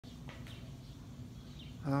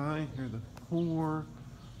Hi, here are the four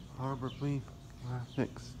Harbor Freight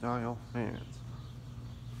classic style fans.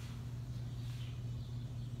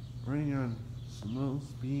 Running on slow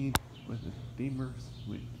speed with a dimmer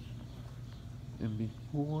switch. And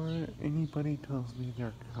before anybody tells me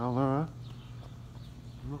their color,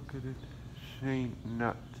 look at it, shade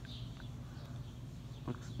nut.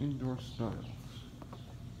 Looks indoor style.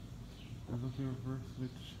 And look at the reverse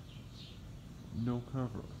switch, no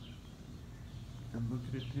cover. And look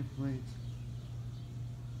at it differently,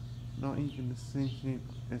 not even the same shape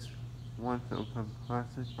as ones that will come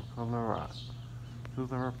plastic or color.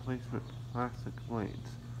 Those are replacement plastic blades.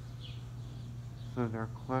 So they're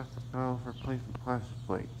classic style replacement plastic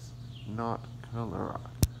plates, not color.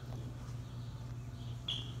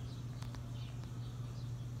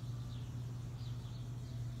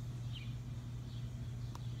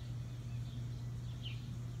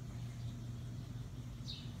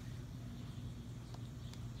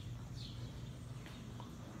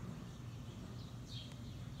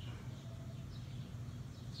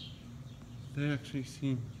 They actually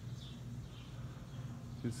seem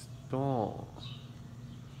to stall.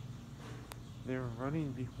 They were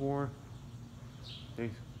running before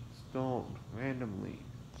they stalled randomly.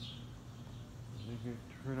 They could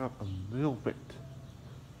turn up a little bit.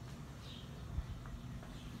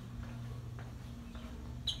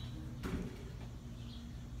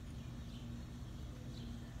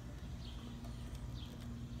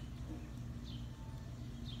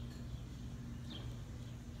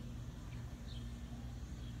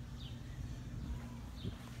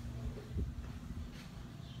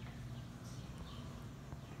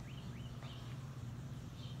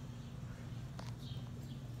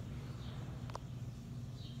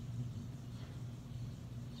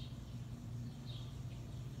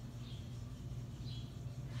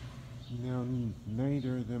 Now,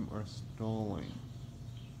 neither of them are stalling.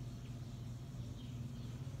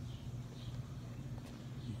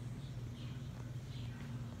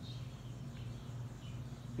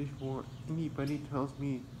 Before anybody tells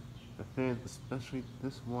me the fans, especially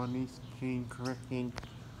this one, needs chain correcting,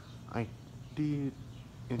 I did,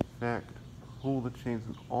 in fact, pull the chains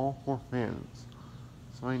in all four fans,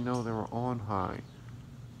 so I know they were on high.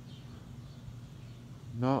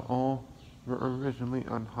 Not all were originally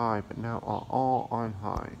on high, but now are all on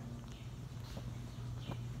high.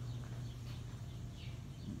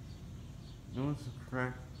 Notice the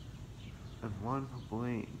crack in one of the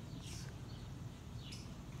blades.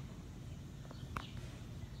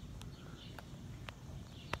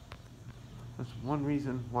 That's one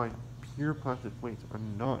reason why pure plastic plates are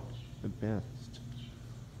not the best.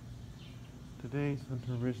 Today's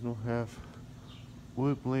original have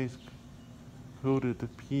wood blades coated the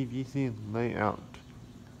PVC layout.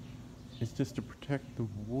 It's just to protect the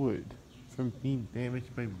wood from being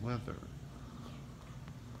damaged by weather.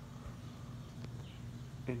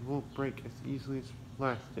 It won't break as easily as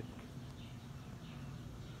plastic.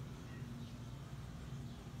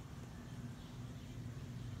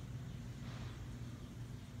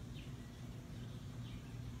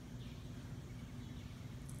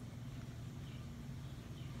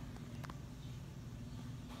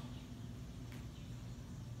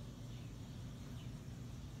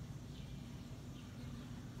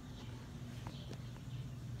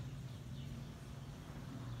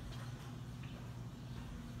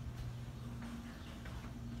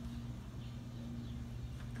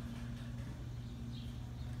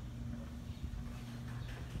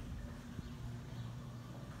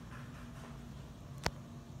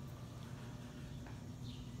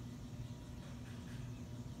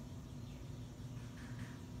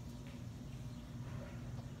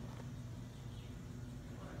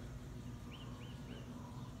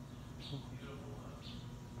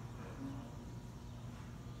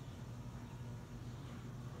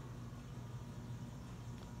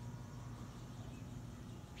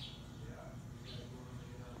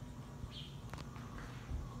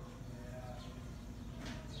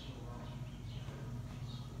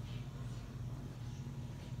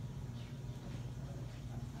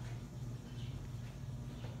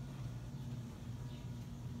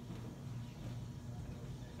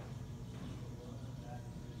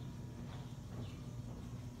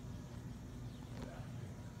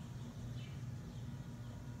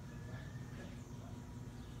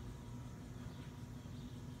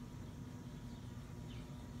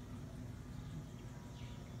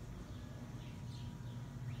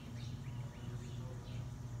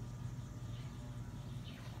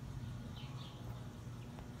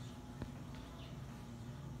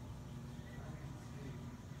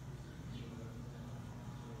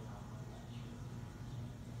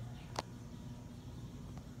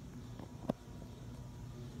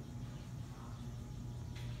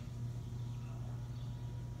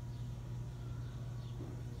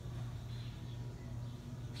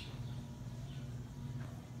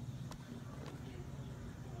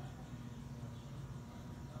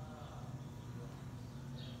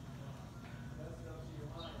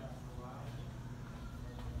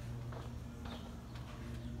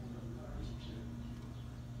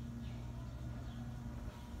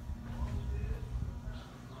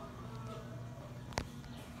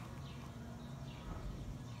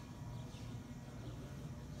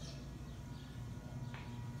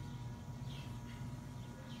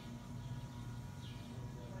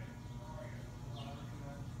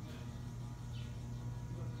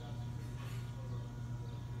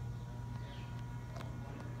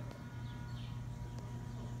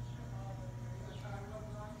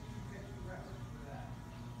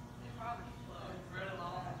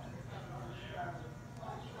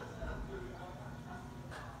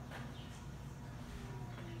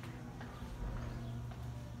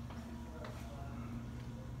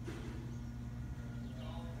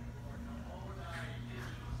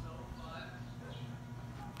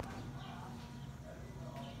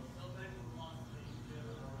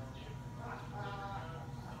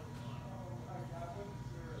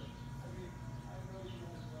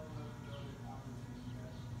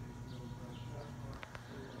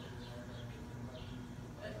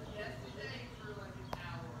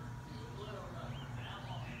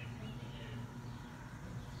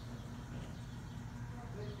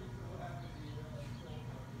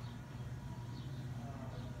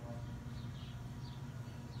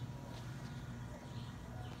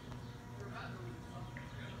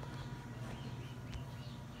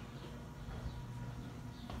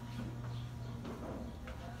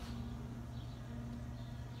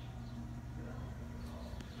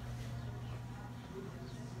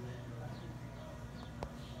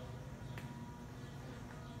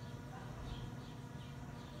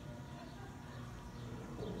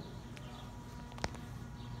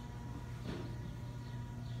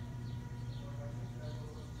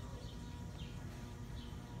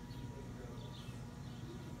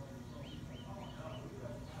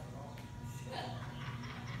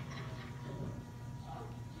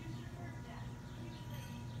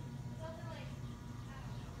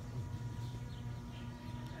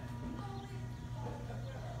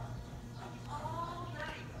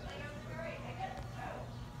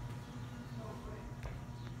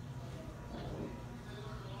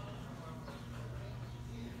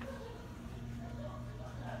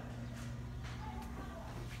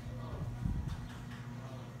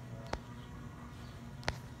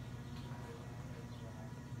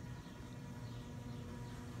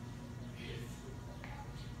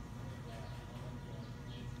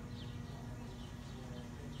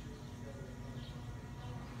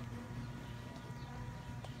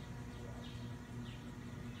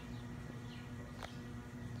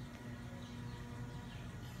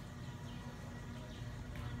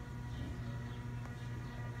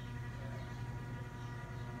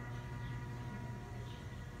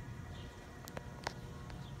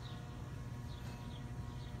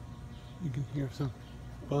 you can hear some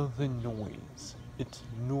buzzing noise. It's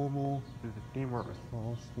normal for the dimmer to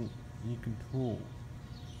fall asleep. You control.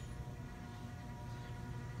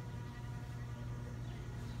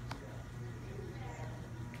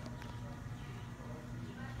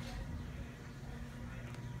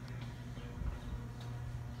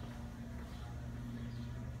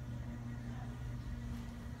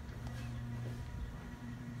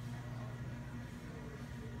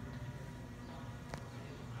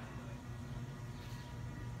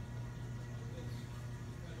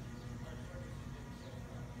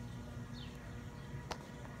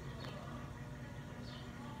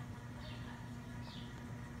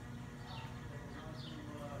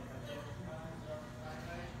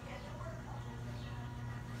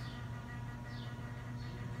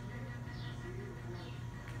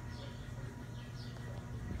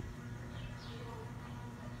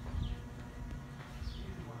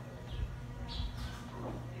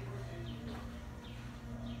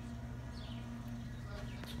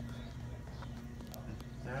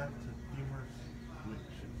 That's a dimmer switch.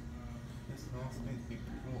 This also needs to be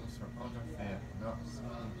controlled or other fan, not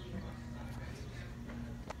ceiling fan.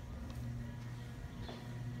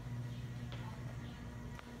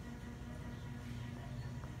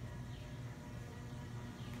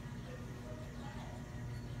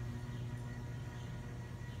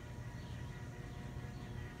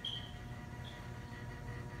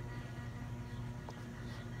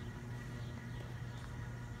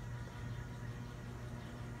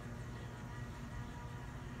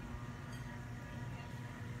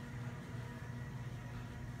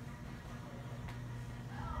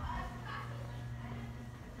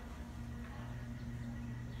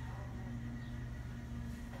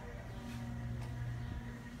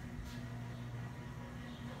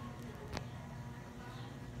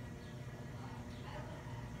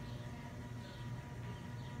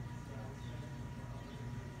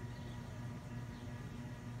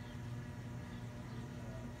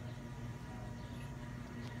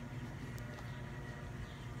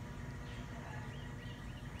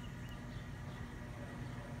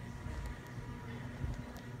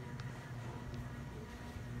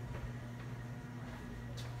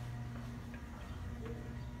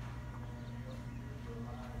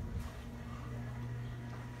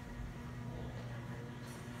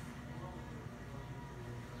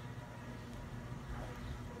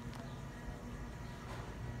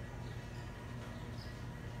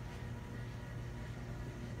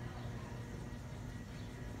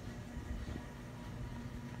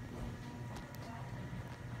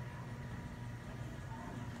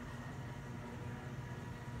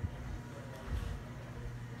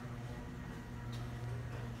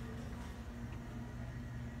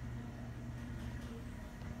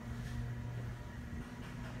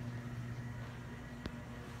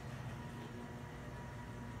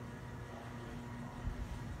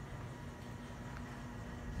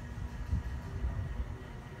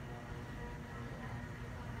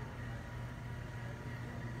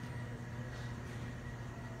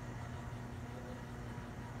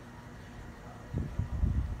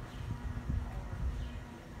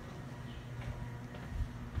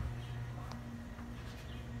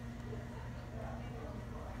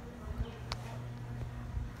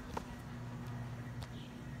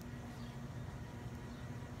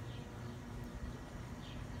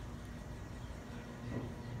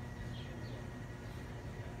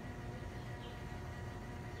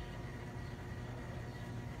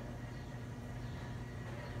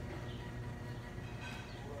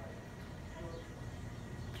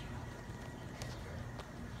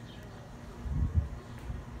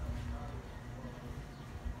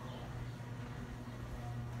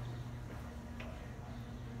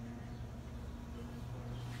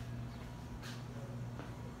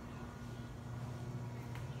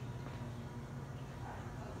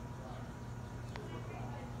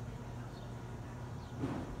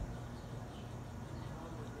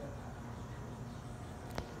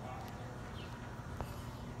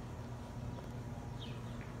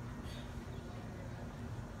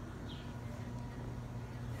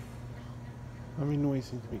 Humming noise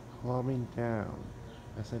seems to be calming down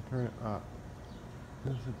as I turn it up.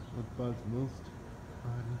 This is what buzz most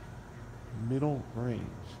on middle range,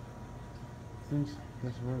 since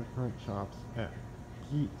that's where the current shop's at.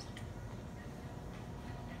 Heat.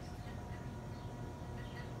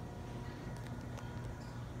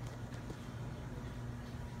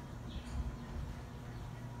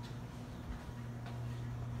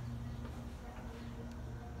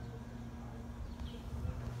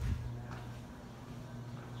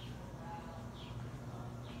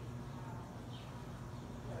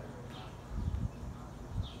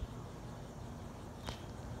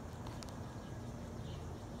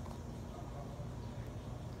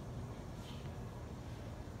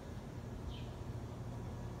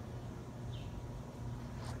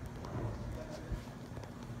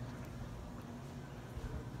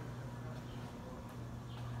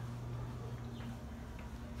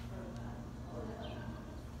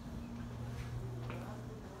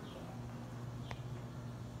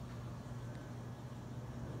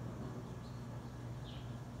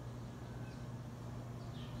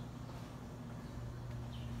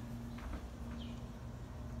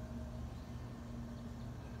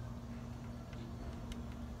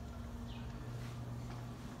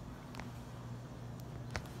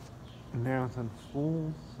 Now it's on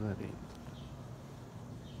full setting.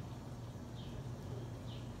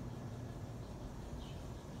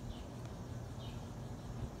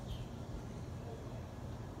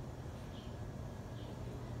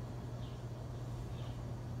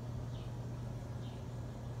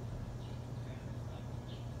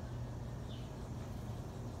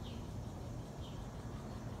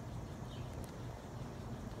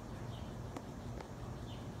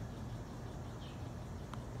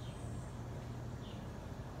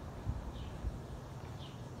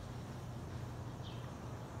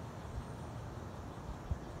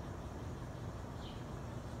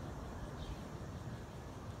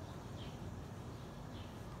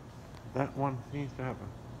 That one seems to have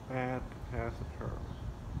a bad capacitor.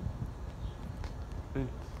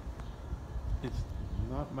 It's, it's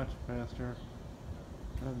not much faster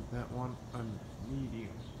than that one on medium.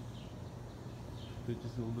 But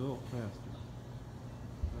just a little faster.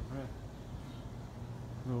 The rest,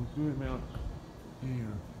 no good amount of air.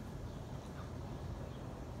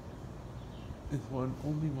 This one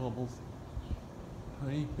only wobbles a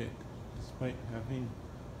tiny bit despite having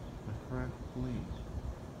a cracked blade.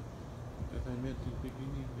 As I mentioned at the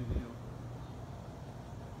beginning of the video,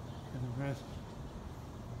 and the rest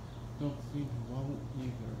don't seem to wobble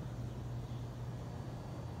either.